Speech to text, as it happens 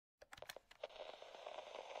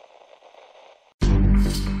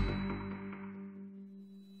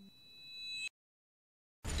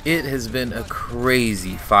It has been a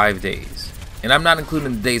crazy 5 days, and I'm not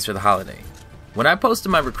including the days for the holiday. When I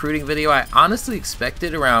posted my recruiting video, I honestly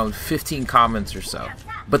expected around 15 comments or so,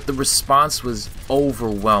 but the response was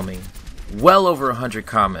overwhelming. Well over 100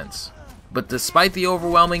 comments. But despite the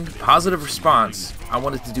overwhelming positive response, I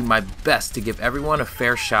wanted to do my best to give everyone a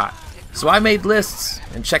fair shot. So I made lists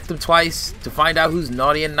and checked them twice to find out who's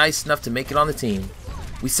naughty and nice enough to make it on the team.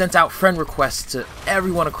 We sent out friend requests to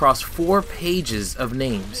everyone across 4 pages of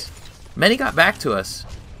names. Many got back to us.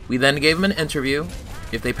 We then gave them an interview.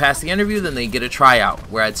 If they passed the interview, then they get a tryout,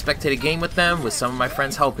 where I'd spectate a game with them with some of my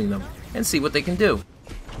friends helping them, and see what they can do.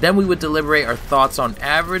 Then we would deliberate our thoughts on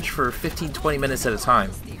average for 15-20 minutes at a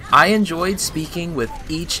time. I enjoyed speaking with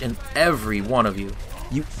each and every one of you.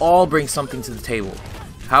 You all bring something to the table.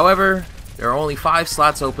 However, there are only 5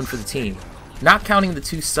 slots open for the team, not counting the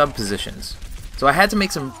 2 sub positions. So I had to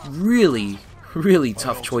make some really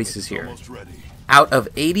tough choices here. Out of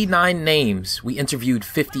 89 names, we interviewed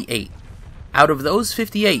 58. Out of those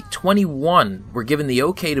 58, 21 were given the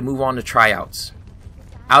okay to move on to tryouts.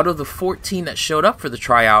 Out of the 14 that showed up for the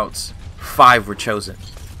tryouts, 5 were chosen.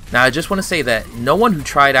 Now I just want to say that no one who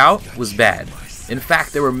tried out was bad. In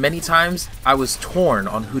fact, there were many times I was torn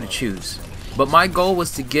on who to choose. But my goal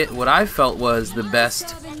was to get what I felt was the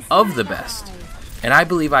best of the best. And I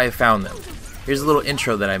believe I have found them. Here's a little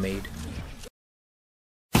intro that I made.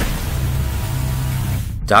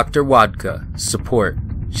 Dr. Wadka, support.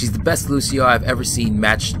 She's the best Lucio I've ever seen,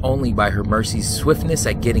 matched only by her Mercy's swiftness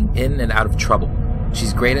at getting in and out of trouble.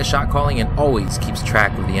 She's great at shot calling and always keeps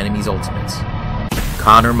track of the enemy's ultimates.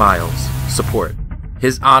 Connor Miles, support.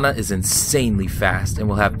 His Ana is insanely fast and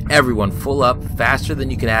will have everyone full up faster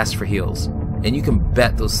than you can ask for heals. And you can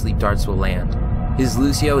bet those sleep darts will land. His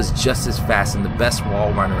Lucio is just as fast and the best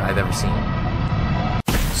wall runner I've ever seen.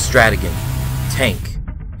 Stradigan, tank.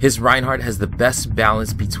 His Reinhardt has the best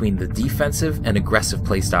balance between the defensive and aggressive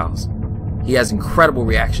playstyles. He has incredible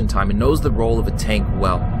reaction time and knows the role of a tank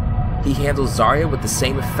well. He handles Zarya with the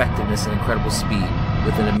same effectiveness and incredible speed,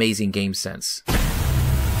 with an amazing game sense.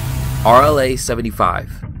 RLA 75,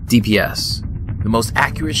 DPS. The most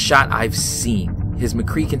accurate shot I've seen. His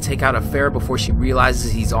McCree can take out a Pharah before she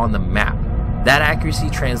realizes he's on the map. That accuracy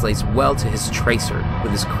translates well to his Tracer,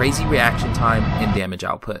 with his crazy reaction time and damage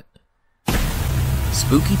output.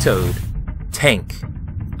 Spooky Toad, tank.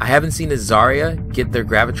 I haven't seen a Zarya get their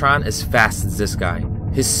Gravitron as fast as this guy.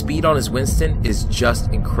 His speed on his Winston is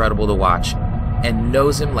just incredible to watch, and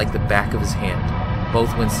knows him like the back of his hand,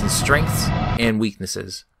 both Winston's strengths and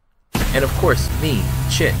weaknesses. And of course, me,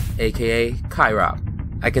 Chit, aka Kyrop.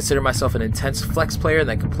 I consider myself an intense flex player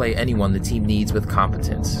that can play anyone the team needs with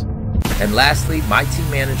competence. And lastly, my team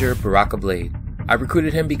manager, Baraka Blade. I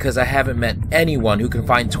recruited him because I haven't met anyone who can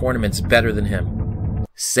find tournaments better than him.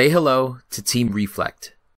 Say hello to Team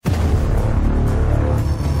Reflect.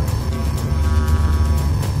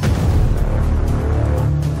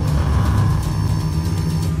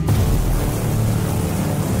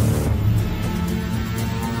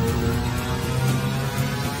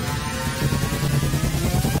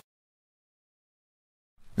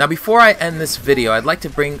 Now before I end this video, I'd like to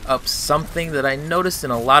bring up something that I noticed in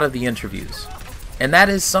a lot of the interviews. And that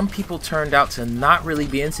is, some people turned out to not really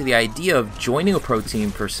be into the idea of joining a pro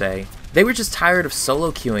team per se. They were just tired of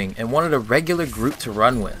solo queuing and wanted a regular group to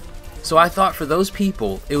run with. So I thought for those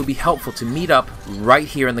people, it would be helpful to meet up right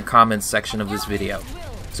here in the comments section of this video.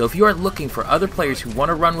 So if you are looking for other players who want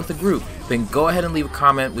to run with a group, then go ahead and leave a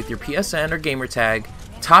comment with your PSN or gamertag,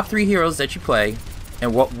 top 3 heroes that you play,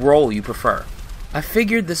 and what role you prefer. I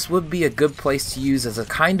figured this would be a good place to use as a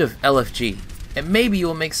kind of LFG, and maybe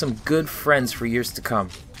you'll make some good friends for years to come.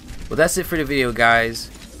 Well, that's it for the video, guys.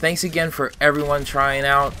 Thanks again for everyone trying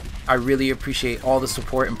out. I really appreciate all the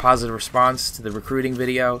support and positive response to the recruiting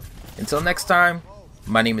video. Until next time,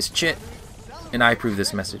 my name is Chit, and I approve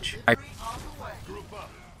this message.